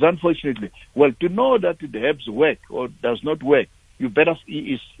 It's unfortunately, well, to know that the herbs work or does not work, you better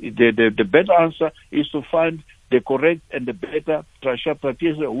the better answer is to find the correct and the better traditional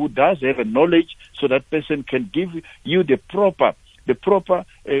practitioner who does have a knowledge, so that person can give you the proper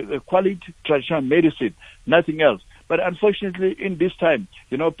quality traditional medicine, nothing else. But unfortunately, in this time,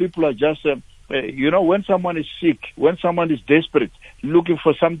 people are just, when someone is sick, when someone is desperate, looking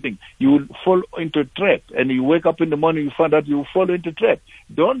for something, you will fall into a trap. And you wake up in the morning, you find out you will fall into a trap.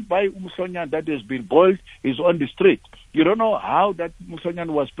 Don't buy musonyan that has been boiled, is on the street. You don't know how that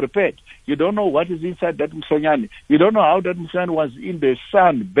musonyan was prepared. You don't know what is inside that musonyan. You don't know how that musonyan was in the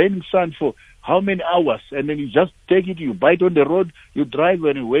sun, burning sun for how many hours, and then you just take it, you buy it on the road, you drive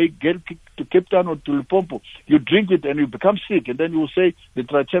anyway, get to Cape Town or to Limpopo, you drink it and you become sick, and then you will say the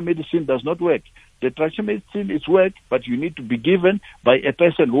traditional medicine does not work. The traditional medicine is work, but you need to be given by a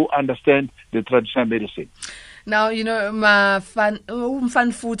person who understands the traditional medicine. Now, Umfan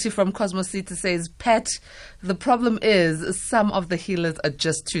Futi from Cosmos City says, Pat, the problem is some of the healers are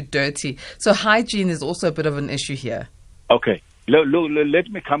just too dirty. So hygiene is also a bit of an issue here. Okay, let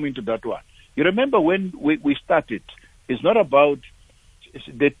me come into that one. You remember when we started, it's not about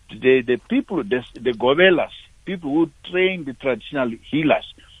the people, the gobelas, people who train the traditional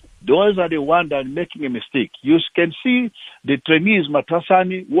healers. Those are the ones that are making a mistake. You can see the trainees,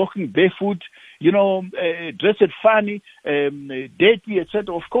 Matasani, walking barefoot, dressed funny, dirty,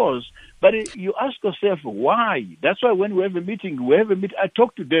 etc., of course. But you ask yourself, why? That's why when we have a meeting, I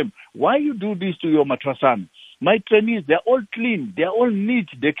talk to them. Why you do this to your Matasani? My trainees, they're all clean, they're all neat,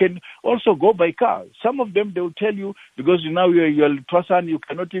 they can also go by car. Some of them, they will tell you, because now you're Trasan, you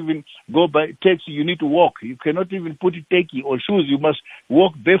cannot even go by taxi, you need to walk. You cannot even put a taki or shoes, you must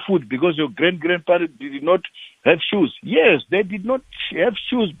walk barefoot because your grandparents did not have shoes. Yes, they did not have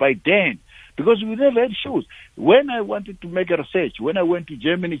shoes by then, because we never had shoes. When I wanted to make a research, when I went to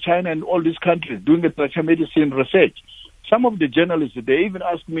Germany, China, and all these countries doing the traditional medicine research, Some of the journalists, they even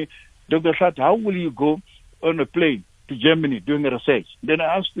asked me, Dr. Hlati, how will you go on a plane to Germany doing a research? Then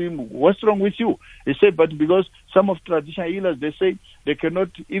I asked him, what's wrong with you? He said, but because some of traditional healers, they say they cannot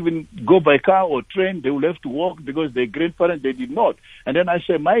even go by car or train, they will have to walk because their grandparents, they did not. And then I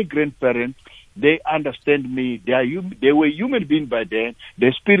said, my grandparents, they understand me. They were human beings by then.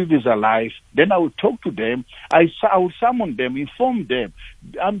 Their spirit is alive. Then I would talk to them. I would summon them, inform them.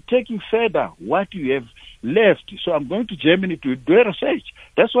 I'm taking further what you have left. So I'm going to Germany to do a research.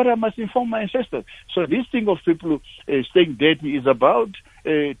 That's what I must inform my ancestors. So this thing of people staying dirty is about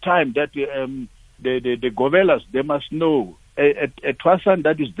time that the govelas, they must know. A Twasan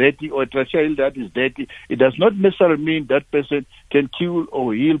that is dirty or a Trachel that is dirty, it does not necessarily mean that person can kill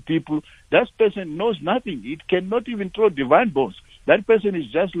or heal people. That person knows nothing. It cannot even throw divine bombs. That person is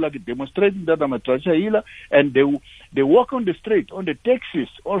just like demonstrating that I'm a Trachel healer, and they walk on the street, on the taxis,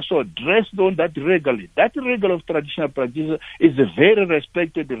 also dressed on that regal. That regal of traditional practice is a very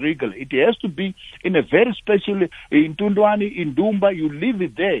respected regal. It has to be in a very special, in Tundwani, in Dumba, you leave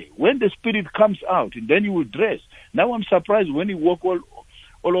it there. When the spirit comes out, and then you will dress. Now I'm surprised when you walk all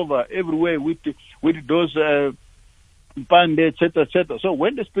over, everywhere with those pande, etc., etc. So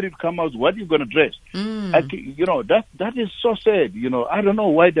when the spirit comes out, what are you going to dress? That is so sad. I don't know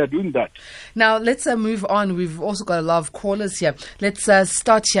why they're doing that. Now let's move on. We've also got a lot of callers here. Let's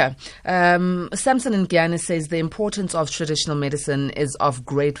start here. Samson in Guyana says the importance of traditional medicine is of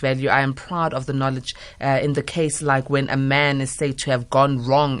great value. I am proud of the knowledge in the case like when a man is said to have gone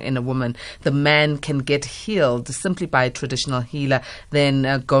wrong in a woman, the man can get healed simply by a traditional healer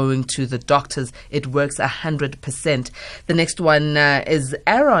than going to the doctors. It works 100%. The next one is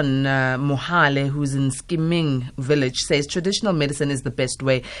Aaron Mohale, who's in Skimming Village, says traditional medicine is the best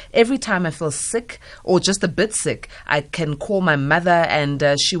way. Every time I feel sick or just a bit sick, I can call my mother and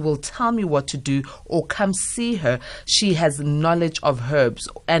she will tell me what to do or come see her. She has knowledge of herbs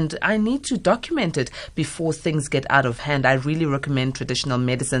and I need to document it before things get out of hand. I really recommend traditional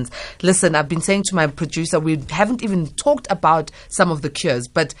medicines. Listen, I've been saying to my producer, we haven't even talked about some of the cures,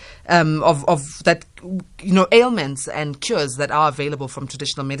 but of that, ailments and cures that are available from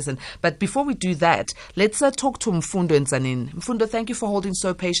traditional medicine. But before we do that, let's talk to Mfundo in Zanin. Mfundo, thank you for holding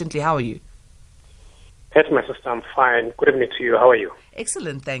so patiently. How are you? Yes, my sister, I'm fine. Good evening to you. How are you?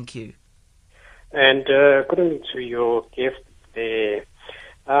 Excellent, thank you. And good evening to your guest there.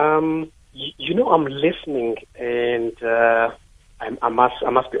 I'm listening, and I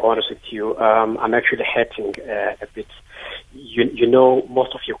must be honest with you. I'm actually hurting a bit.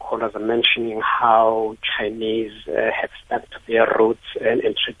 Most of your callers are mentioning how Chinese have stuck to their roots and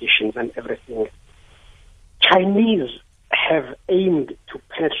traditions and everything. Chinese have aimed to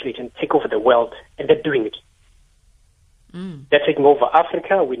penetrate and take over the world, and they're doing it. They're taking over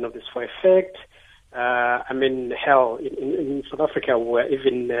Africa. We know this for a fact. In South Africa, we're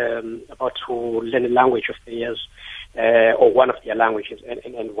even about to learn a language of theirs, or one of their languages,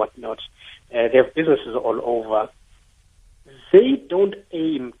 and whatnot. They have businesses all over. They don't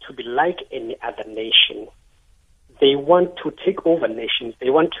aim to be like any other nation. They want to take over nations. They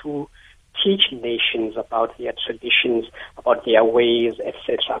want to teach nations about their traditions, about their ways,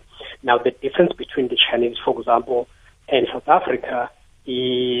 etc. Now, the difference between the Chinese, for example, and South Africa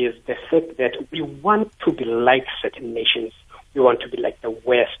is the fact that we want to be like certain nations. We want to be like the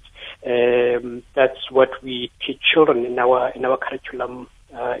West. That's what we teach children in our curriculum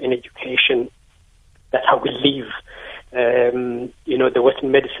in education. That's how we live. The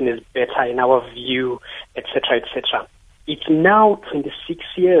Western medicine is better in our view, etc., etc. It's now 26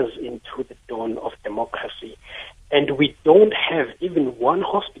 years into the dawn of democracy, and we don't have even one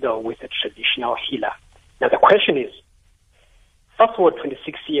hospital with a traditional healer. Now the question is, fast forward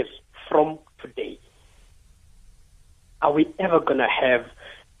 26 years from today, are we ever going to have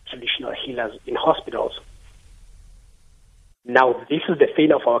traditional healers in hospitals? Now, this is the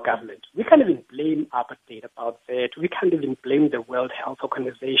failure of our government. We can't even blame apartheid about that. We can't even blame the World Health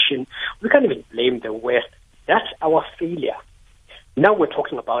Organization. We can't even blame the West. That's our failure. Now we're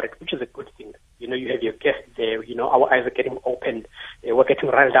talking about it, which is a good thing. You have your guest there. Our eyes are getting opened. We're getting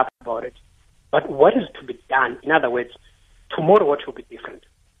riled up about it. But what is to be done? In other words, tomorrow what will be different?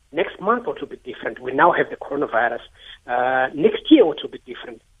 Next month what will be different? We now have the coronavirus. Next year what will be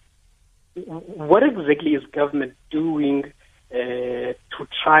different? What exactly is government doing to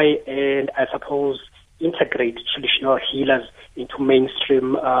try and, I suppose, integrate traditional healers into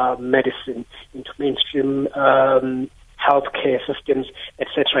mainstream medicine, into mainstream healthcare systems,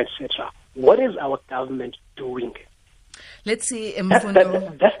 etc., etc.? What is our government doing? Let's see,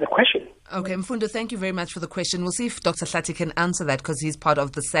 Mfundo. That's the question. Okay, Mfundo, thank you very much for the question. We'll see if Dr. Hlati can answer that because he's part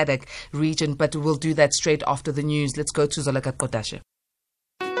of the SADC region, but we'll do that straight after the news. Let's go to Zoleka Kodashe.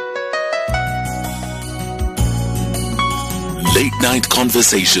 Late Night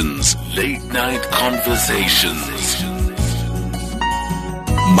Conversations. Late Night Conversations.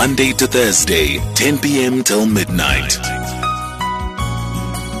 Monday to Thursday, 10 p.m. till midnight.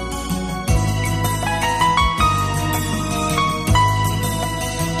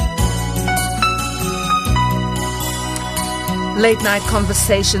 Late Night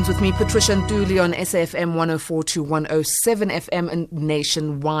Conversations with me, Patricia Nduli, on SAFM 104 to 107 FM and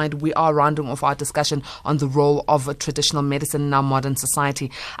nationwide. We are rounding off our discussion on the role of traditional medicine in our modern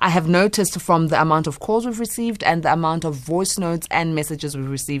society. I have noticed from the amount of calls we've received and the amount of voice notes and messages we've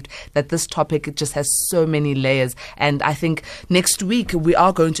received that this topic just has so many layers. And I think next week we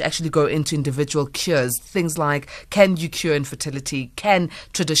are going to actually go into individual cures. Things like, can you cure infertility? Can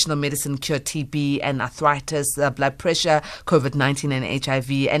traditional medicine cure TB and arthritis, blood pressure, COVID-19 and HIV,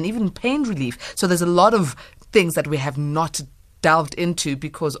 and even pain relief? So there's a lot of things that we have not delved into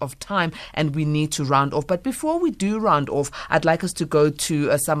because of time, and we need to round off. But before we do round off, I'd like us to go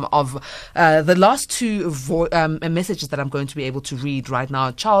to some of the last two messages that I'm going to be able to read right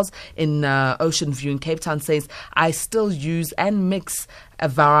now. Charles in Ocean View in Cape Town says, I still use and mix a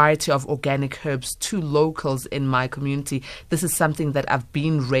variety of organic herbs to locals in my community. This is something that I've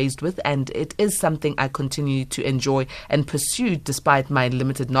been raised with, and it is something I continue to enjoy and pursue despite my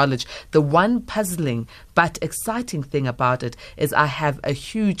limited knowledge. The one puzzling but exciting thing about it is I have a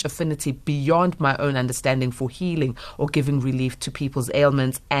huge affinity beyond my own understanding for healing or giving relief to people's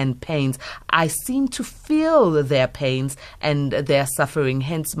ailments and pains. I seem to feel their pains and their suffering,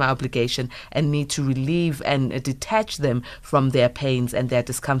 hence my obligation and need to relieve and detach them from their pains and their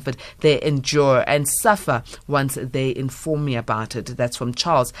discomfort they endure and suffer once they inform me about it. That's from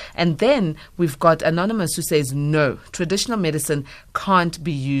Charles. And then we've got Anonymous who says, no, traditional medicine can't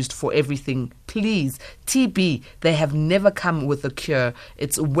be used for everything. Please, TB, they have never come with a cure.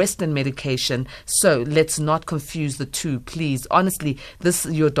 It's Western medication. So let's not confuse the two, please. Honestly,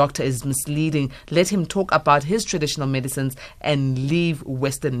 your doctor is misleading. Let him talk about his traditional medicines and leave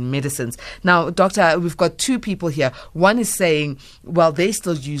Western medicines. Now, doctor, we've got two people here. One is saying, well, they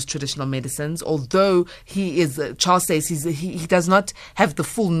still use traditional medicines, although Charles says he does not have the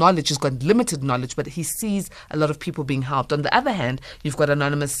full knowledge. He's got limited knowledge, but he sees a lot of people being helped. On the other hand, you've got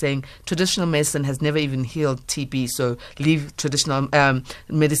Anonymous saying traditional medicine has never even healed TB, so leave traditional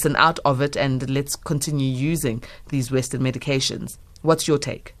medicine out of it and let's continue using these Western medications. What's your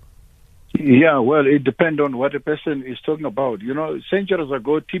take? Yeah, well, it depends on what a person is talking about. You know, centuries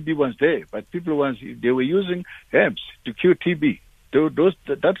ago, TB was there, but they were using herbs to cure TB.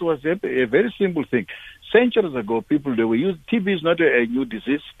 That was a very simple thing. Centuries ago, they were using TB is not a new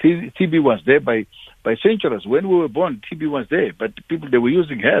disease. TB was there by centuries. When we were born, TB was there, but they were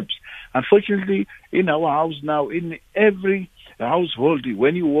using herbs. Unfortunately, in our house now, in every household,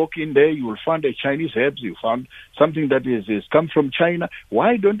 when you walk in there, you will find a Chinese herbs. You found something that is come from China.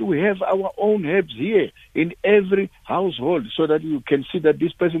 Why don't we have our own herbs here in every household so that you can see that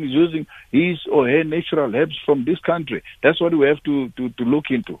this person is using his or her natural herbs from this country? That's what we have to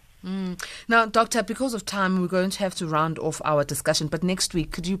look into. Now, Doctor, because of time, we're going to have to round off our discussion. But next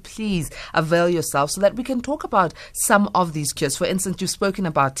week, could you please avail yourself so that we can talk about some of these cures? For instance, you've spoken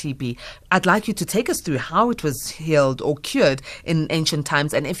about TB. I'd like you to take us through how it was healed or cured in ancient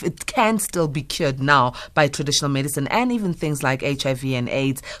times and if it can still be cured now by traditional medicine, and even things like HIV and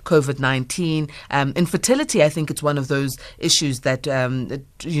AIDS, COVID-19, infertility. I think it's one of those issues that,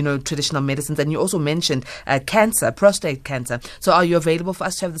 traditional medicines. And you also mentioned cancer, prostate cancer. So are you available for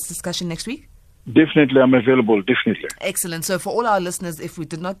us to have this discussion next week? Definitely, I'm available, definitely. Excellent. So for all our listeners, if we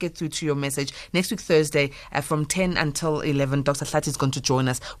did not get through to your message, next week Thursday from 10 until 11, Dr. Hlati is going to join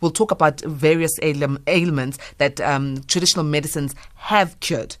us. We'll talk about various ailments that traditional medicines have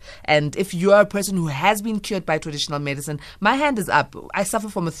cured. And if you are a person who has been cured by traditional medicine, my hand is up. I suffer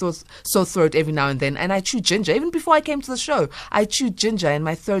from a sore throat every now and then, and I chew ginger. Even before I came to the show, I chewed ginger and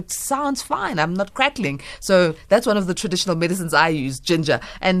my throat sounds fine. I'm not crackling. So that's one of the traditional medicines I use, ginger.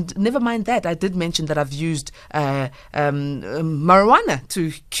 And never mind that, I did mention that I've used marijuana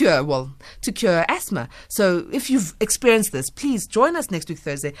to cure asthma. So if you've experienced this, please join us next week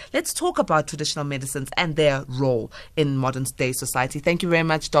Thursday. Let's talk about traditional medicines and their role in modern day society. Thank you very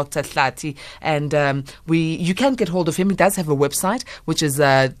much, Dr. Hlati. And you can get hold of him. He does have a website, which is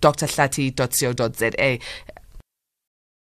drhlati.co.za.